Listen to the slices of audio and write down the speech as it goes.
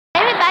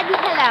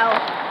Hello.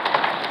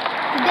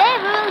 Today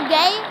we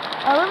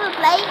will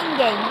play in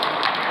game.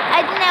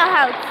 I don't know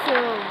how to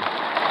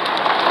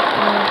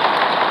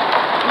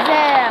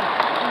the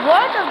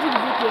word of the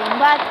game,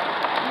 but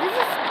this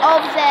is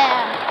of the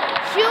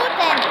shoot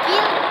and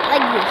kill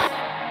like this.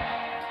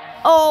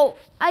 Oh,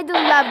 I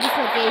don't love this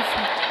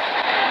location.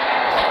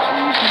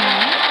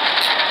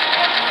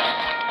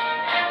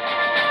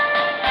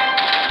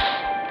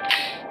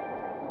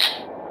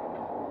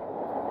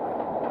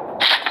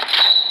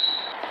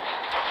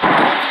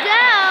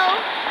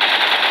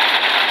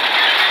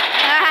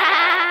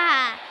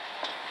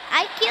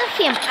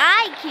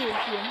 I killed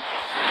him.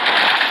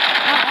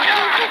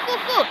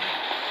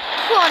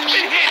 For me.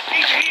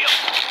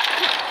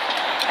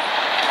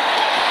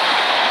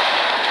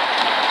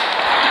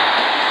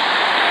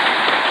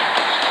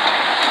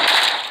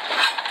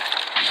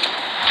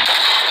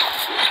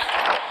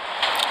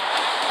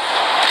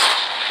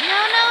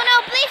 No,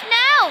 please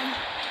no.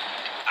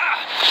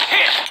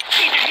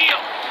 Need to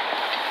heal.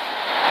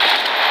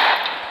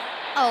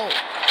 Oh,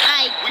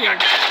 I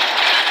killed.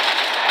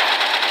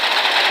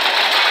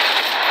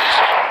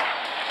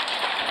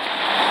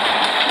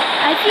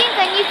 I think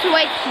I need to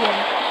wait here.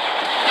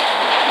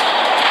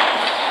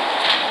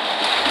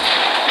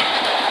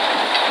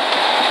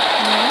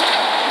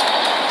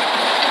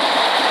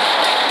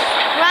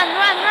 Run.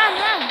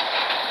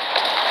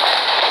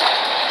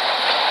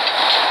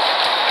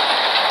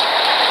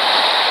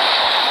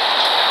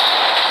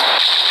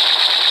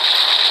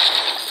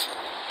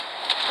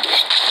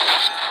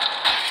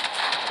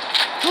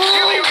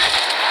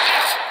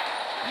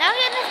 Now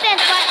you understand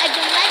why I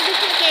don't like this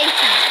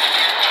location.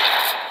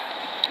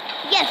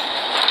 Yes.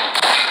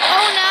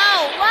 Oh no,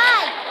 why?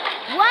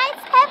 Why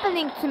it's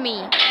happening to me?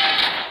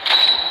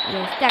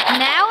 Yes, stuck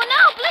now?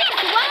 No, please,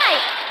 why?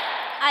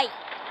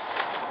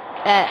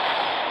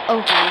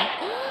 Okay.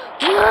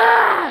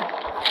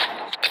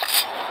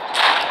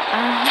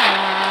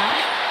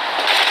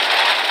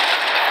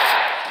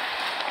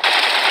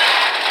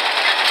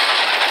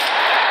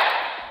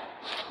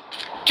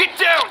 Get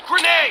down,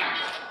 grenade!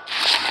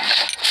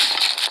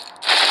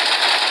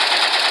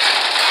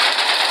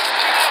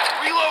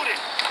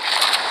 Reloading!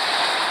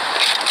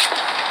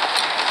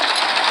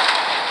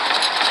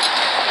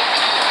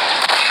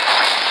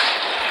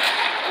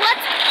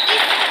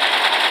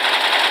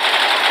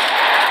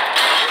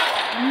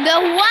 No,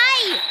 why?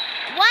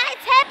 Why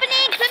it's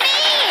happening to me?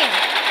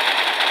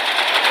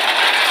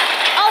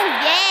 Oh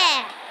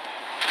yeah.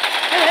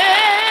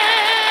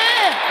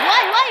 Why?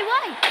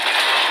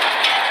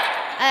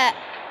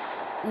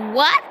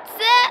 What?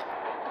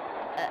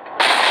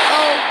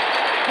 Oh.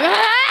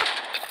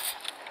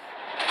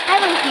 I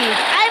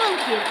will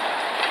kill.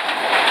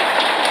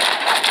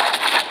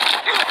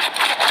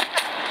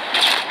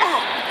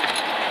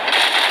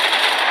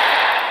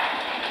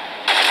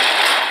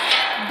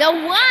 The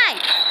why?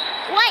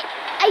 Why?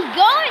 I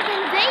go and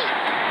they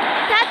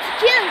start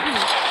killing me.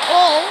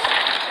 Oh,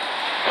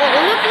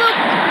 look,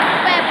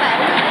 Pepper.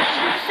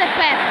 This is a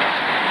pepper.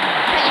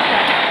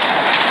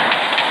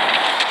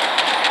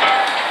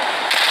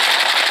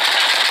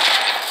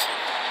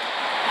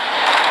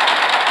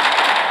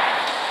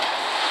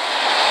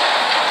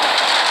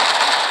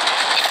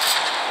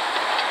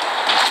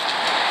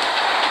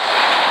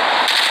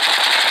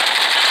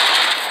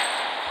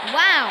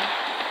 Wow,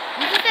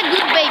 this is a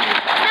good baby.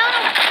 No.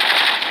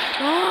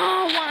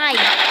 Oh, why?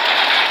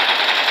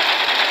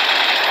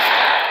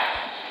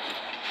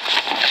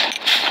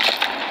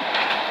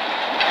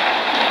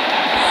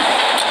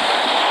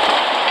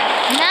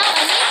 Now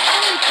I need to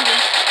eat you.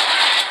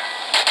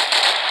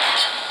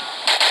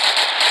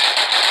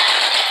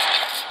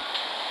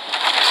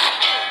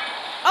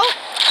 Oh,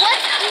 what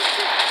is this?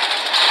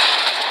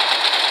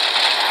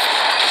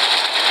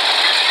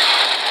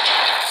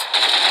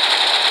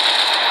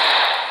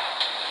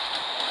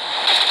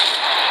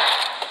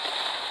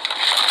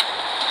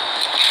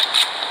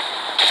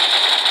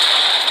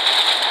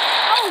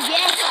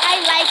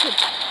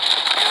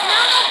 No,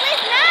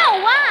 please, no,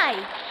 why?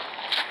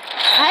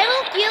 I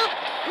will kill.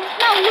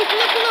 No, look.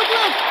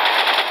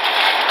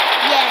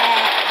 Yeah,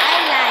 I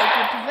like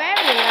it,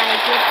 very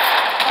like it.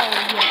 Oh,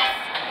 yes.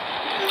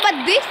 But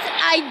this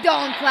I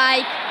don't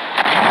like.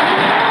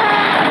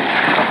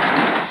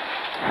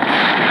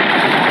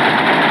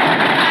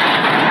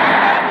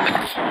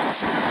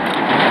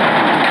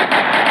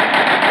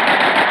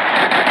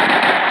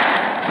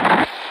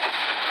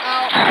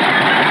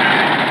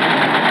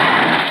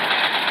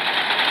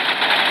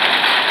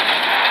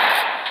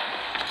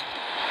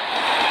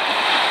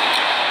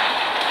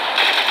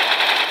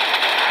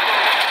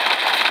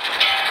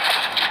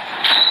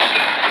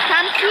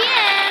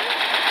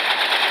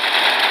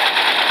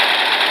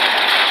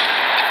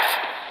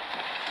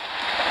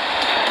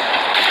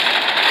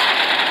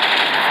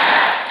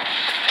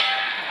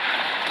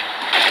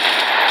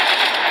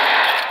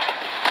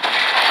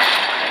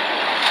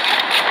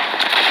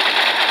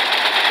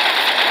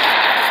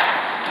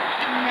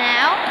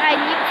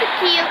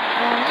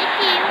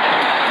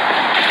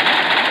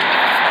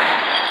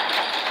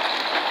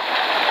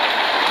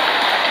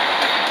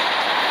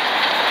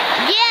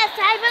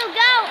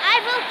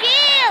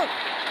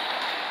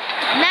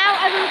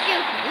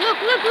 killed him. Look,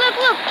 look, look,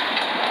 look.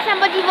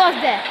 Somebody was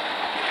there.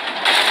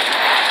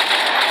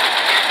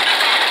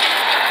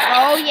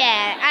 Oh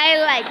yeah, I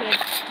like it.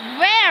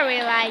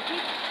 Very like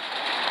it.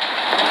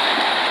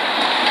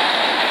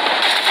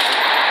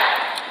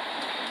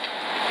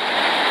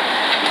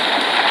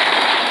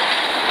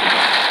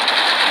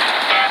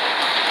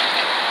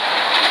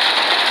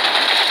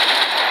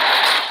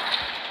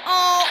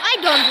 Oh, I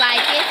don't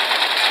like it.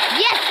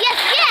 Yes, yes,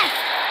 yes.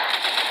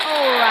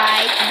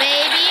 Alright,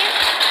 baby.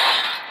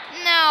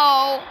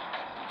 No.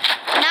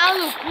 Now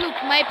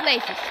look, my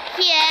place is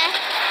here.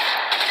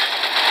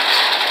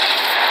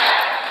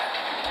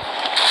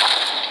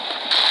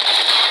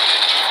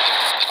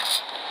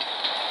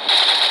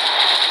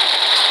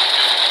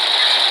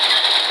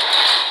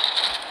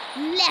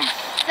 Left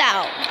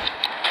south.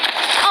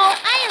 Oh,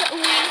 I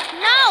win.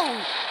 No.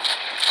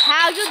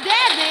 How you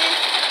did this?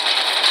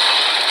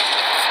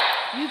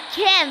 You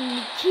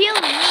can kill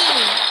me.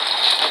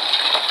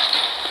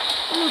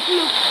 Look,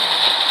 look.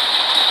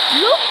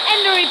 Look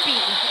and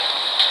repeat.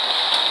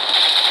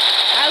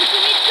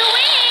 Ultimate to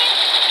win.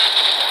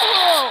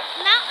 Oh,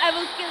 now I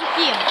will kill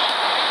him.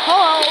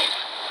 Oh.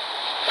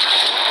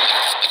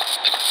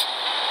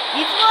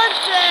 It was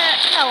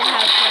no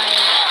how to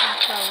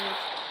call it.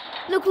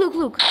 Look, look,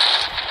 look.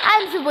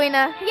 I'm the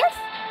winner. Yes?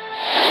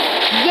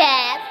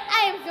 Yes,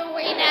 I am the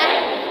winner.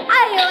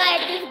 I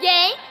like this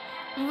game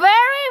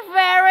very,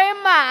 very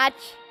much.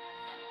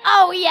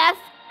 Oh yes.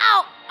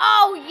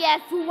 Oh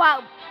yes.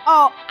 Wow.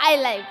 Oh, I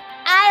like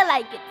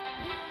it.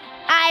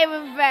 I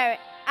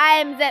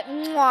am the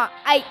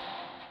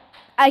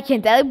I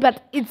can't tell it,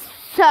 but it's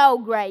so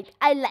great.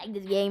 I like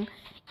this game.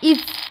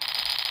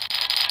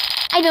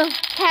 I don't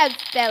have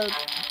to tell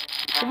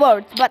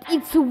words, but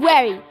it's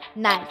very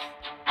nice.